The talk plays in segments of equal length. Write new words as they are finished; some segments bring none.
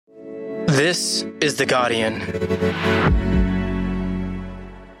This is The Guardian.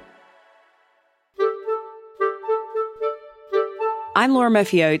 I'm Laura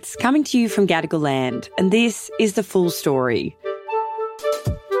Murphy-Oates, coming to you from Gadigal land, and this is the full story.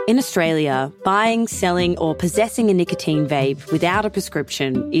 In Australia, buying, selling or possessing a nicotine vape without a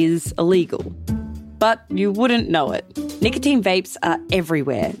prescription is illegal. But you wouldn't know it. Nicotine vapes are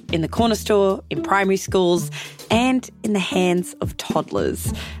everywhere, in the corner store, in primary schools, and in the hands of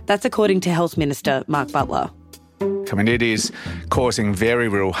toddlers. That's according to Health Minister Mark Butler. I mean, it is causing very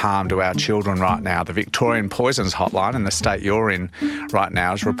real harm to our children right now. The Victorian Poisons Hotline in the state you're in right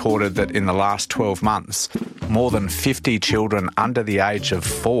now has reported that in the last 12 months, more than 50 children under the age of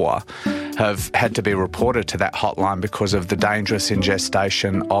 4 have had to be reported to that hotline because of the dangerous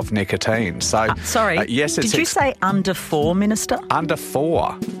ingestion of nicotine. So, yes, did you say under 4, Minister? Under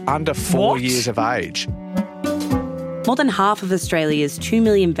 4 What? years of age. More than half of Australia's 2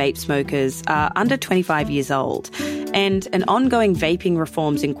 million vape smokers are under 25 years old, and an ongoing vaping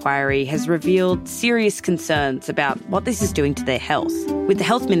reforms inquiry has revealed serious concerns about what this is doing to their health, with the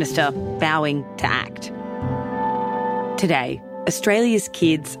Health Minister vowing to act. Today, Australia's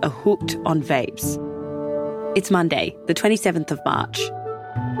kids are hooked on vapes. It's Monday, the 27th of March.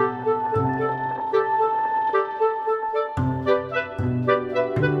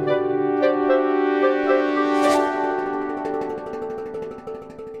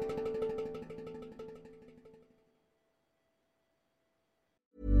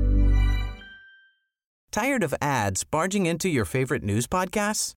 Tired of ads barging into your favorite news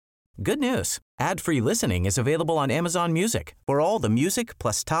podcasts? Good news. Ad-free listening is available on Amazon Music for all the music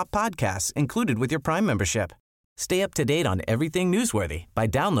plus top podcasts included with your Prime membership. Stay up to date on everything newsworthy by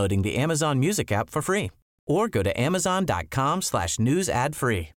downloading the Amazon Music app for free or go to amazon.com/news ad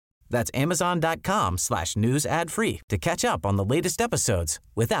free. That's amazon.com/news ad free to catch up on the latest episodes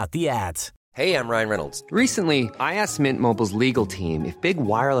without the ads. Hey, I'm Ryan Reynolds. Recently, I asked Mint Mobile's legal team if big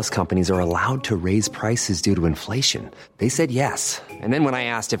wireless companies are allowed to raise prices due to inflation. They said yes. And then when I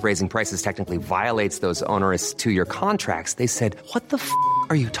asked if raising prices technically violates those onerous 2-year contracts, they said, "What the f***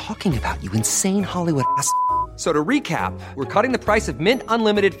 are you talking about, you insane Hollywood ass f- So to recap, we're cutting the price of Mint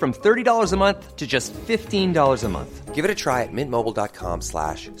Unlimited from $30 a month to just $15 a month. Give it a try at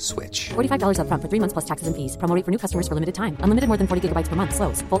mintmobile.com/switch. $45 up front for 3 months plus taxes and fees. Promo rate for new customers for limited time. Unlimited more than 40 gigabytes per month.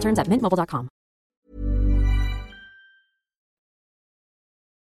 Slows full terms at mintmobile.com.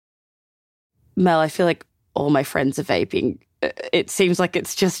 Mel, I feel like all my friends are vaping. It seems like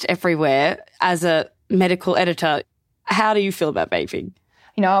it's just everywhere. As a medical editor, how do you feel about vaping?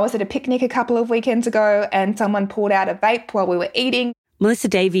 You know, I was at a picnic a couple of weekends ago and someone pulled out a vape while we were eating. Melissa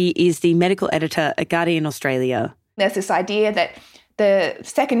Davey is the medical editor at Guardian Australia. There's this idea that the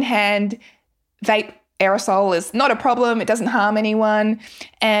secondhand vape aerosol is not a problem, it doesn't harm anyone.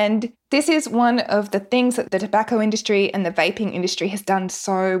 And this is one of the things that the tobacco industry and the vaping industry has done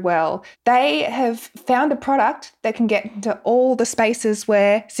so well. They have found a product that can get into all the spaces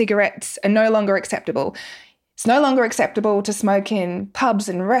where cigarettes are no longer acceptable. It's no longer acceptable to smoke in pubs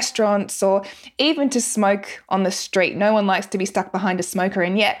and restaurants or even to smoke on the street. No one likes to be stuck behind a smoker,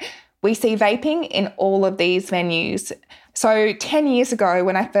 and yet we see vaping in all of these venues. So 10 years ago,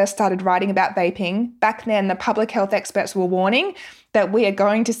 when I first started writing about vaping, back then the public health experts were warning that we are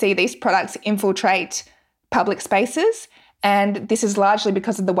going to see these products infiltrate public spaces. And this is largely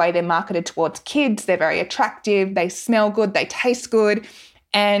because of the way they're marketed towards kids. They're very attractive, they smell good, they taste good.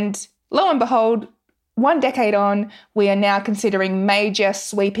 And lo and behold, 1 decade on, we are now considering major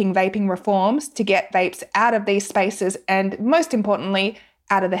sweeping vaping reforms to get vapes out of these spaces and, most importantly,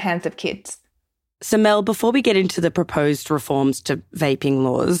 out of the hands of kids. So Mel, before we get into the proposed reforms to vaping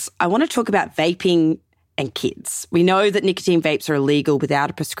laws, I want to talk about vaping and kids. We know that nicotine vapes are illegal without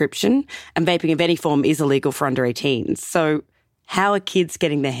a prescription, and vaping of any form is illegal for under 18s. So how are kids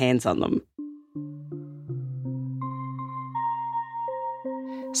getting their hands on them?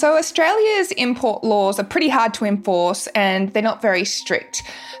 So Australia's import laws are pretty hard to enforce and they're not very strict.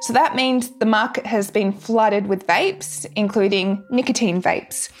 So that means the market has been flooded with vapes, including nicotine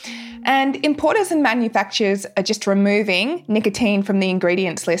vapes. And importers and manufacturers are just removing nicotine from the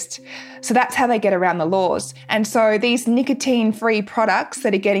ingredients list. So that's how they get around the laws. And so these nicotine-free products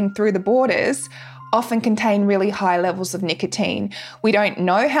that are getting through the borders often contain really high levels of nicotine. We don't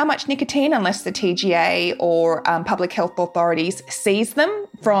know how much nicotine unless the TGA or public health authorities seize them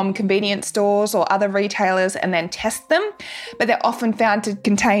from convenience stores or other retailers and then test them. But they're often found to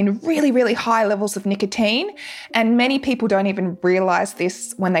contain really, really high levels of nicotine. And many people don't even realise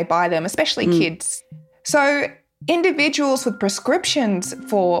this when they buy them, especially kids. So individuals with prescriptions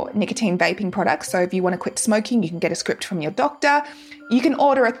for nicotine vaping products, so if you want to quit smoking, you can get a script from your doctor. You can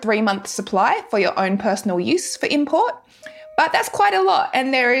order a 3-month supply for your own personal use for import, but that's quite a lot.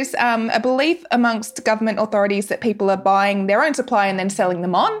 And there is a belief amongst government authorities that people are buying their own supply and then selling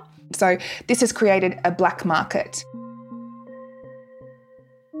them on. So this has created a black market.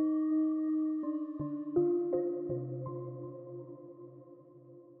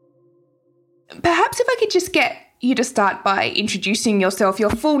 Perhaps if I could just get you to start by introducing yourself,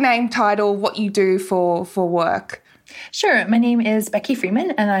 your full name, title, what you do for work. Sure. My name is Becky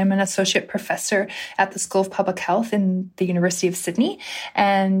Freeman, and I'm an associate professor at the School of Public Health in the University of Sydney.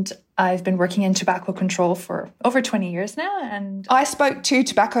 And I've been working in tobacco control for over 20 years now. And I spoke to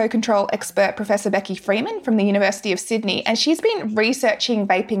tobacco control expert Professor Becky Freeman from the University of Sydney, and she's been researching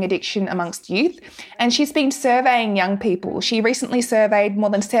vaping addiction amongst youth, and she's been surveying young people. She recently surveyed more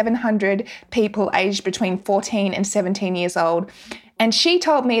than 700 people aged between 14 and 17 years old, and she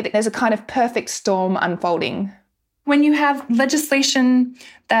told me that there's a kind of perfect storm unfolding. When you have legislation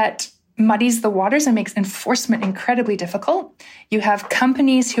that muddies the waters and makes enforcement incredibly difficult, you have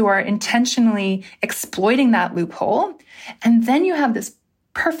companies who are intentionally exploiting that loophole, and then you have this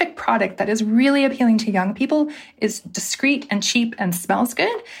perfect product that is really appealing to young people, is discreet and cheap and smells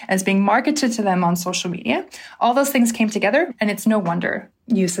good, as being marketed to them on social media. All those things came together, and it's no wonder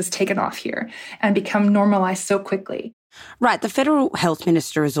use has taken off here and become normalized so quickly. Right. The Federal Health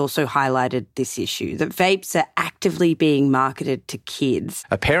Minister has also highlighted this issue, that vapes are actively being marketed to kids.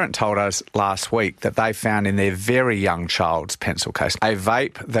 A parent told us last week that they found in their very young child's pencil case a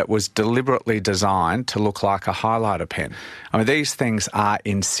vape that was deliberately designed to look like a highlighter pen. I mean, these things are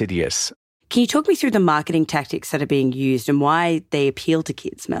insidious. Can you talk me through the marketing tactics that are being used and why they appeal to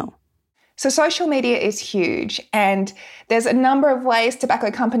kids, Mel? So social media is huge, and there's a number of ways tobacco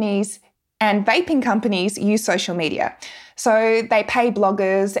companies and vaping companies use social media. So they pay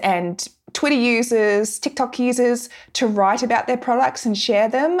bloggers and Twitter users, TikTok users to write about their products and share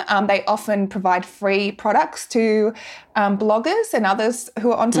them. They often provide free products to bloggers and others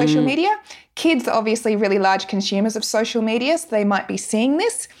who are on social media. Kids are obviously really large consumers of social media, so they might be seeing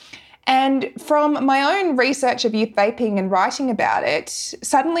this. And from my own research of youth vaping and writing about it,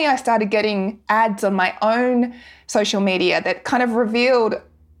 suddenly I started getting ads on my own social media that kind of revealed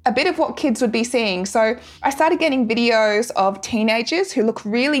a bit of what kids would be seeing. So I started getting videos of teenagers who look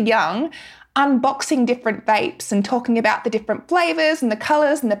really young unboxing different vapes and talking about the different flavours and the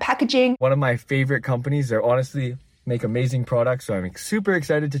colours and the packaging. One of my favourite companies. They honestly make amazing products, so I'm super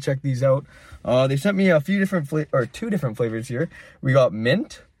excited to check these out. They sent me a few different two different flavours here. We got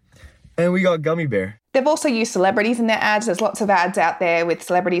mint and we got gummy bear. They've also used celebrities in their ads. There's lots of ads out there with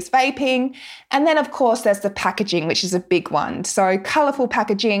celebrities vaping. And then, of course, there's the packaging, which is a big one. So colourful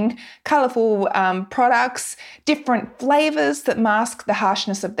packaging, colourful products, different flavours that mask the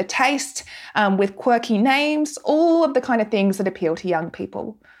harshness of the taste, with quirky names, all of the kind of things that appeal to young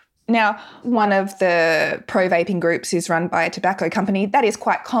people. Now, one of the pro-vaping groups is run by a tobacco company. That is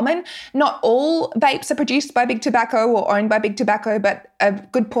quite common. Not all vapes are produced by Big Tobacco or owned by Big Tobacco, but a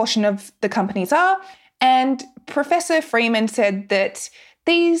good portion of the companies are. And Professor Freeman said that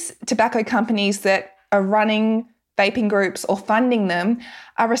these tobacco companies that are running vaping groups or funding them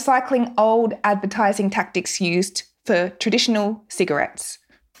are recycling old advertising tactics used for traditional cigarettes.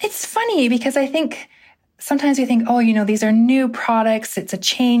 It's funny because I think sometimes we think, these are new products. It's a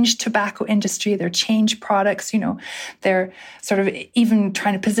changed tobacco industry. They're changed products. They're sort of even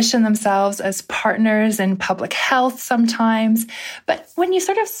trying to position themselves as partners in public health sometimes. But when you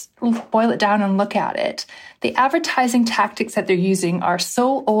sort of boil it down and look at it, the advertising tactics that they're using are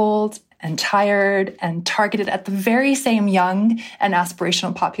so old and tired and targeted at the very same young and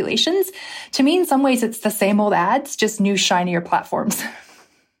aspirational populations. To me, in some ways, it's the same old ads, just new, shinier platforms.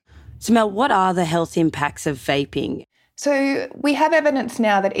 So Mel, what are the health impacts of vaping? So we have evidence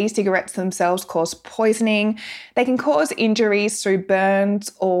now that e-cigarettes themselves cause poisoning. They can cause injuries through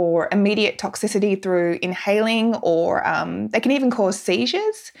burns or immediate toxicity through inhaling, or they can even cause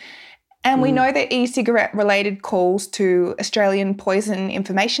seizures. And we know that e-cigarette related calls to Australian poison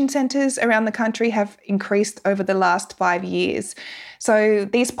information centres around the country have increased over the last 5 years. So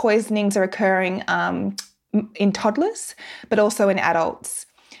these poisonings are occurring in toddlers, but also in adults.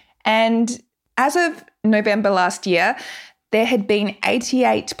 And as of November last year, there had been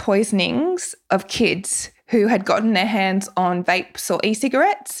 88 poisonings of kids who had gotten their hands on vapes or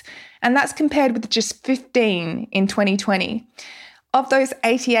e-cigarettes, and that's compared with just 15 in 2020. Of those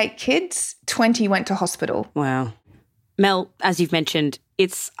 88 kids, 20 went to hospital. Wow. Mel, as you've mentioned,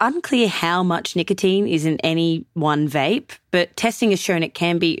 it's unclear how much nicotine is in any one vape, but testing has shown it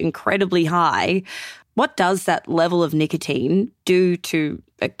can be incredibly high. What does that level of nicotine do to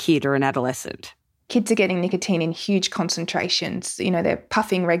a kid or an adolescent? kids are getting nicotine in huge concentrations. They're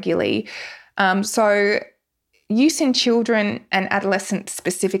puffing regularly. So use in children and adolescents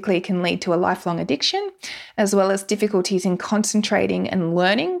specifically can lead to a lifelong addiction, as well as difficulties in concentrating and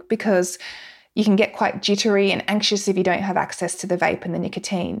learning, because you can get quite jittery and anxious if you don't have access to the vape and the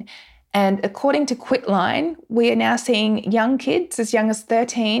nicotine. And according to Quitline, we are now seeing young kids as young as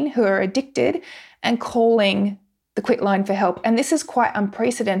 13 who are addicted and calling the Quitline for help. And this is quite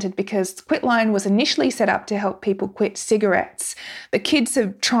unprecedented because Quitline was initially set up to help people quit cigarettes. But kids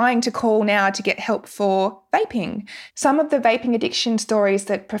are trying to call now to get help for vaping. Some of the vaping addiction stories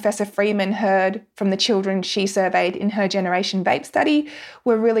that Professor Freeman heard from the children she surveyed in her Generation Vape study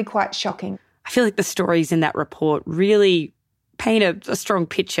were really quite shocking. I feel like the stories in that report really paint a strong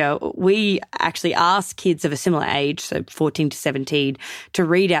picture. We actually asked kids of a similar age, so 14 to 17, to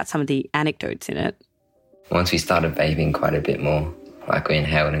read out some of the anecdotes in it. Once we started vaping quite a bit more, like we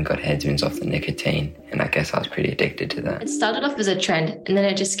inhaled and got headwinds off the nicotine, and I guess I was pretty addicted to that. It started off as a trend, and then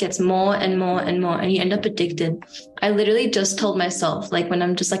it just gets more and more and more, and you end up addicted. I literally just told myself, like when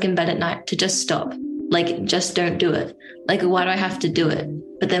I'm just like in bed at night, to just stop. Like, just don't do it. Like, why do I have to do it?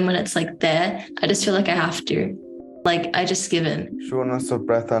 But then when it's like there, I just feel like I have to. Like, I just give in. Shortness of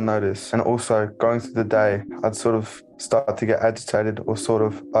breath I notice. And also going through the day, I'd sort of start to get agitated or sort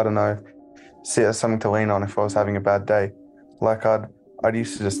of, I don't know, see it as something to lean on if I was having a bad day. Like I'd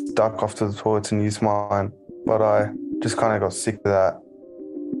used to just duck off to the toilets and use mine, but I just kind of got sick of that.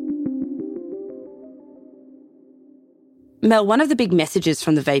 Mel, one of the big messages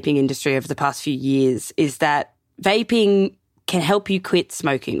from the vaping industry over the past few years is that vaping can help you quit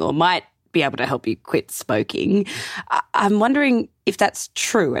smoking, or might be able to help you quit smoking. I'm wondering if that's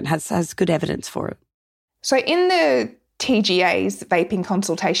true and has good evidence for it. So in the TGA's vaping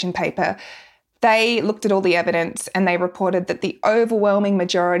consultation paper, they looked at all the evidence and they reported that the overwhelming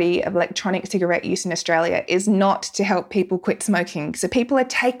majority of electronic cigarette use in Australia is not to help people quit smoking. So people are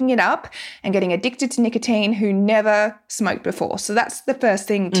taking it up and getting addicted to nicotine who never smoked before. So that's the first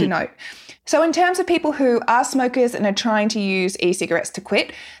thing to note. So in terms of people who are smokers and are trying to use e-cigarettes to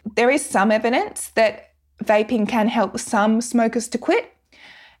quit, there is some evidence that vaping can help some smokers to quit.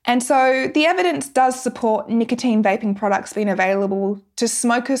 And so the evidence does support nicotine vaping products being available to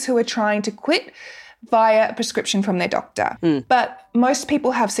smokers who are trying to quit via a prescription from their doctor. But most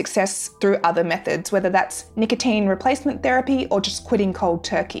people have success through other methods, whether that's nicotine replacement therapy or just quitting cold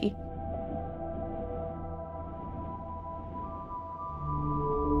turkey.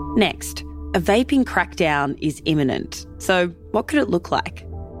 Next, a vaping crackdown is imminent. So what could it look like?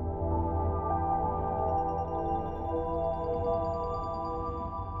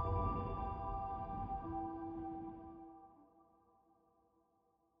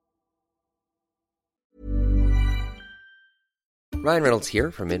 Ryan Reynolds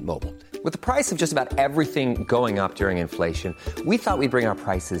here from Mint Mobile. With the price of just about everything going up during inflation, we thought we'd bring our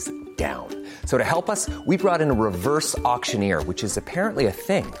prices down. So to help us, we brought in a reverse auctioneer, which is apparently a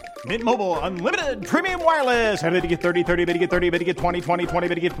thing. Mint Mobile Unlimited Premium Wireless. How to get 30, 30, how to get 30, how to get 20, 20, 20,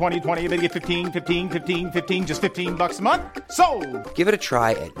 how to get 20, 20, how to get 15, 15, 15, 15, just $15 a month? Sold! Give it a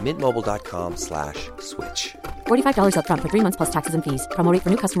try at mintmobile.com/switch. $45 up front for 3 months plus taxes and fees. Promo rate for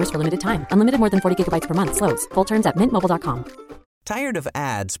new customers for limited time. Unlimited more than 40 gigabytes per month. Slows full terms at mintmobile.com. Tired of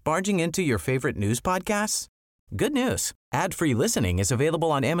ads barging into your favorite news podcasts? Good news. Ad-free listening is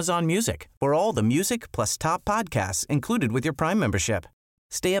available on Amazon Music for all the music plus top podcasts included with your Prime membership.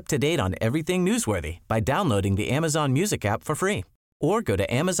 Stay up to date on everything newsworthy by downloading the Amazon Music app for free or go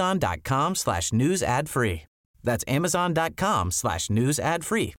to amazon.com/news ad free. That's amazon.com/news ad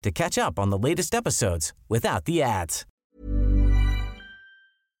free to catch up on the latest episodes without the ads.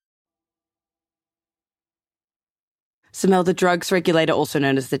 So Mel, the drugs regulator, also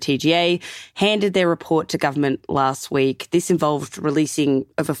known as the TGA, handed their report to government last week. This involved releasing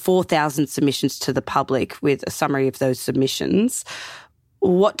over 4,000 submissions to the public with a summary of those submissions.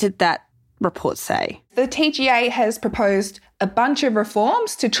 What did that report say? The TGA has proposed a bunch of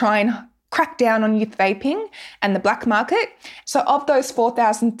reforms to try and crack down on youth vaping and the black market. So of those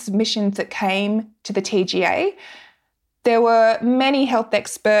 4,000 submissions that came to the TGA, there were many health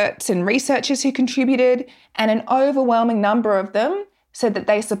experts and researchers who contributed, and an overwhelming number of them said that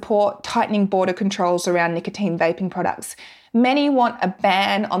they support tightening border controls around nicotine vaping products. Many want a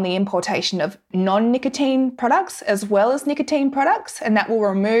ban on the importation of non-nicotine products as well as nicotine products, and that will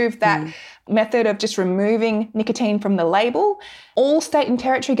remove that method of just removing nicotine from the label. All state and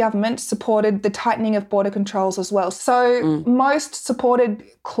territory governments supported the tightening of border controls as well. So most supported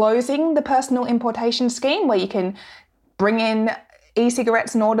closing the personal importation scheme, where you can bring in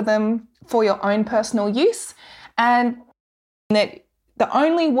e-cigarettes and order them for your own personal use, and that the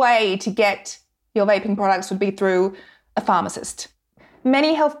only way to get your vaping products would be through a pharmacist.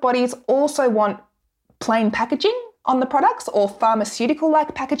 Many health bodies also want plain packaging on the products or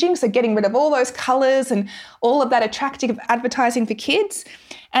pharmaceutical-like packaging, so getting rid of all those colours and all of that attractive advertising for kids.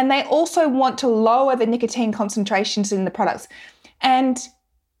 And they also want to lower the nicotine concentrations in the products. And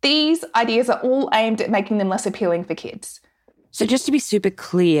these ideas are all aimed at making them less appealing for kids. So just to be super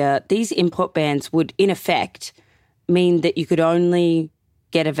clear, these import bans would, in effect, mean that you could only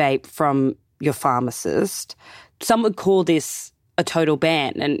get a vape from your pharmacist. Some would call this a total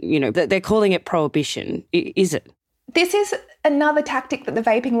ban and, they're calling it prohibition. Is it? This is another tactic that the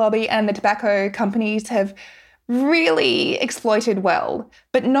vaping lobby and the tobacco companies have really exploited well.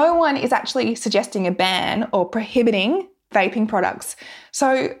 But no one is actually suggesting a ban or prohibiting vaping products.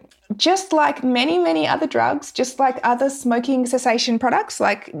 So just like many, many other drugs, just like other smoking cessation products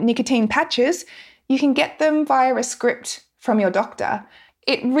like nicotine patches, you can get them via a script from your doctor.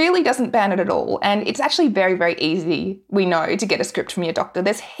 It really doesn't ban it at all. And it's actually very, very easy, we know, to get a script from your doctor.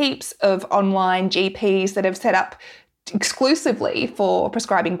 There's heaps of online GPs that have set up exclusively for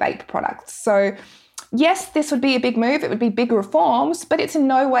prescribing vape products. So yes, this would be a big move. It would be big reforms, but it's in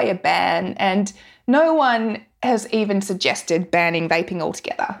no way a ban. And no one has even suggested banning vaping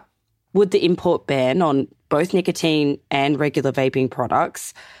altogether. Would the import ban on both nicotine and regular vaping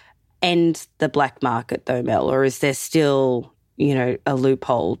products end the black market though, Mel? Or is there still, a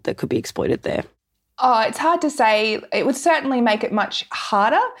loophole that could be exploited there? Oh, it's hard to say. It would certainly make it much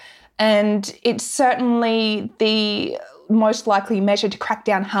harder. And it's certainly the most likely measure to crack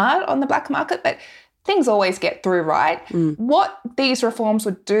down hard on the black market. But things always get through, right? What these reforms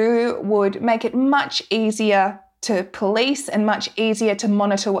would do would make it much easier to police and much easier to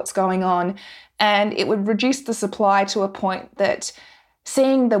monitor what's going on. And it would reduce the supply to a point that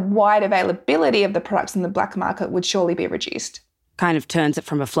seeing the wide availability of the products in the black market would surely be reduced. Kind of turns it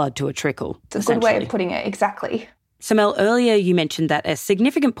from a flood to a trickle. It's a good way of putting it, exactly. So Mel, earlier you mentioned that a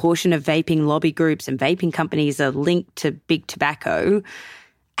significant portion of vaping lobby groups and vaping companies are linked to big tobacco.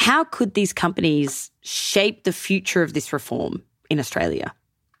 How could these companies shape the future of this reform in Australia?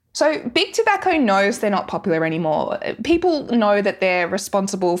 So big tobacco knows they're not popular anymore. People know that they're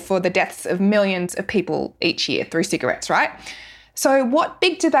responsible for the deaths of millions of people each year through cigarettes, right? So what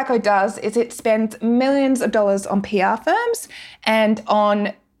big tobacco does is it spends millions of dollars on PR firms and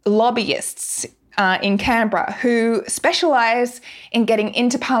on lobbyists in Canberra who specialise in getting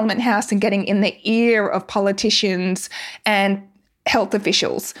into Parliament House and getting in the ear of politicians and health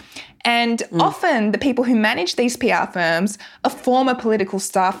officials. And often the people who manage these PR firms are former political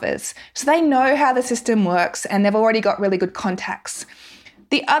staffers. So they know how the system works and they've already got really good contacts.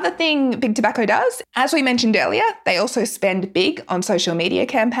 The other thing big tobacco does, as we mentioned earlier, they also spend big on social media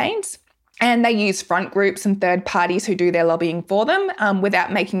campaigns and they use front groups and third parties who do their lobbying for them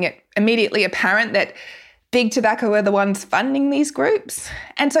without making it immediately apparent that big tobacco are the ones funding these groups.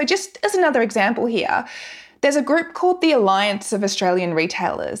 And so just as another example here, there's a group called the Alliance of Australian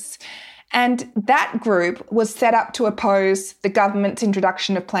Retailers, and that group was set up to oppose the government's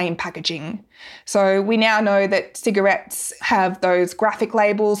introduction of plain packaging. So we now know that cigarettes have those graphic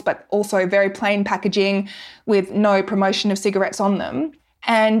labels, but also very plain packaging with no promotion of cigarettes on them.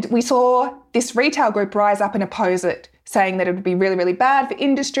 And we saw this retail group rise up and oppose it, saying that it would be really, really bad for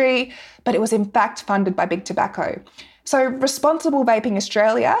industry, but it was in fact funded by big tobacco. So Responsible Vaping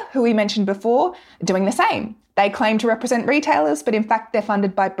Australia, who we mentioned before, are doing the same. They claim to represent retailers, but in fact they're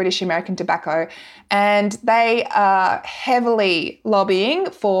funded by British American Tobacco. And they are heavily lobbying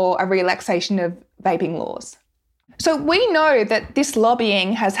for a relaxation of vaping laws. So we know that this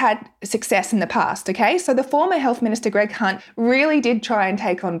lobbying has had success in the past, okay? So the former Health Minister, Greg Hunt, really did try and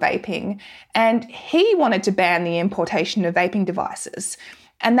take on vaping. And he wanted to ban the importation of vaping devices.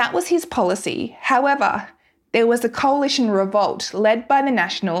 And that was his policy. However, there was a coalition revolt led by the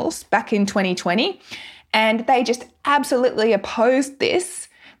Nationals back in 2020, and they just absolutely opposed this,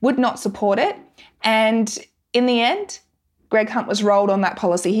 would not support it. And in the end, Greg Hunt was rolled on that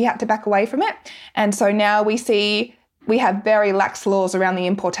policy. He had to back away from it. And so now we have very lax laws around the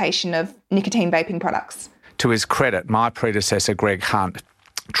importation of nicotine vaping products. To his credit, my predecessor, Greg Hunt,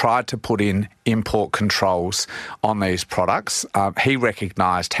 tried to put in import controls on these products. He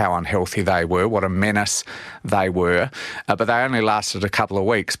recognised how unhealthy they were, what a menace they were, but they only lasted a couple of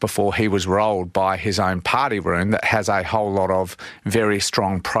weeks before he was rolled by his own party room that has a whole lot of very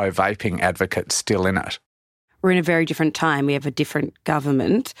strong pro-vaping advocates still in it. We're in a very different time. We have a different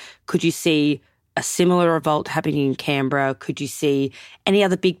government. Could you see a similar revolt happening in Canberra? Could you see any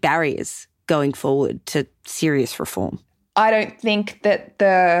other big barriers going forward to serious reform? I don't think that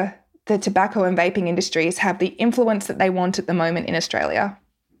the tobacco and vaping industries have the influence that they want at the moment in Australia.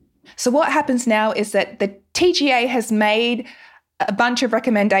 So what happens now is that the TGA has made a bunch of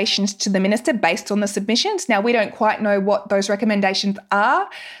recommendations to the minister based on the submissions. Now, we don't quite know what those recommendations are.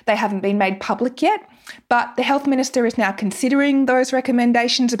 They haven't been made public yet, but the health minister is now considering those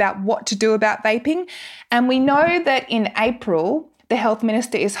recommendations about what to do about vaping. And we know that in April, the health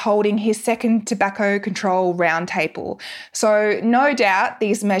minister is holding his second tobacco control roundtable. So no doubt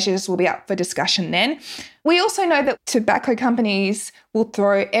these measures will be up for discussion then. We also know that tobacco companies will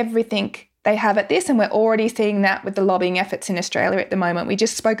throw everything they have at this, and we're already seeing that with the lobbying efforts in Australia at the moment. We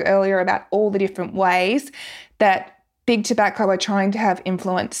just spoke earlier about all the different ways that big tobacco are trying to have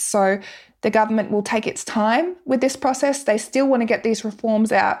influence. So the government will take its time with this process. They still want to get these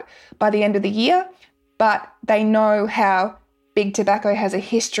reforms out by the end of the year, but they know how big tobacco has a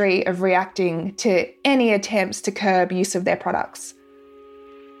history of reacting to any attempts to curb use of their products.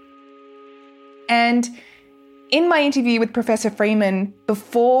 And in my interview with Professor Freeman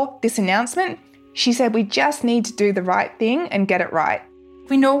before this announcement, she said we just need to do the right thing and get it right.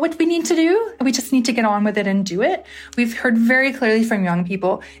 We know what we need to do. We just need to get on with it and do it. We've heard very clearly from young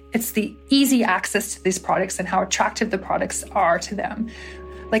people, it's the easy access to these products and how attractive the products are to them.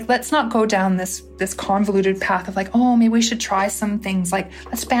 Like, let's not go down this convoluted path of like, oh, maybe we should try some things like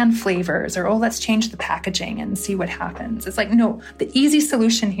let's ban flavors or, oh, let's change the packaging and see what happens. It's like, no, the easy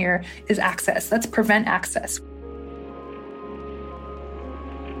solution here is access. Let's prevent access.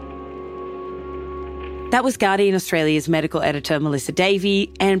 That was Guardian Australia's medical editor Melissa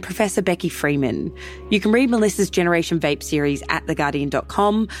Davey and Professor Becky Freeman. You can read Melissa's Generation Vape series at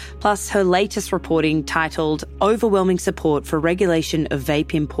theguardian.com, plus her latest reporting titled Overwhelming Support for Regulation of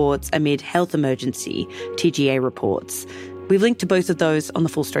Vape Imports Amid Health Emergency, TGA reports. We've linked to both of those on the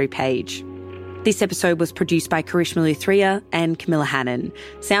full story page. This episode was produced by Karishma Luthria and Camilla Hannon.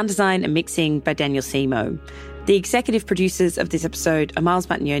 Sound design and mixing by Daniel Simo. The executive producers of this episode are Miles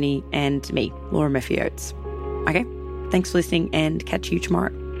Martignoni and me, Laura Murphy-Oates. Okay, thanks for listening and catch you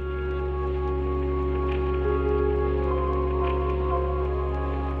tomorrow.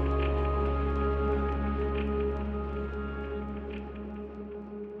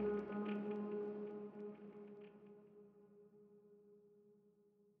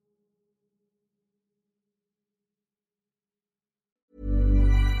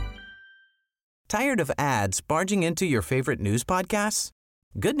 Tired of ads barging into your favorite news podcasts?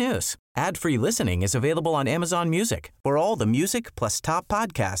 Good news. Ad-free listening is available on Amazon Music for all the music plus top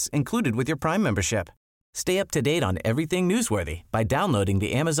podcasts included with your Prime membership. Stay up to date on everything newsworthy by downloading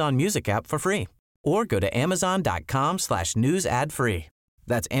the Amazon Music app for free or go to amazon.com/news ad free.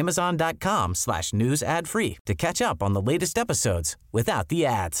 That's amazon.com/news ad free to catch up on the latest episodes without the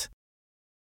ads.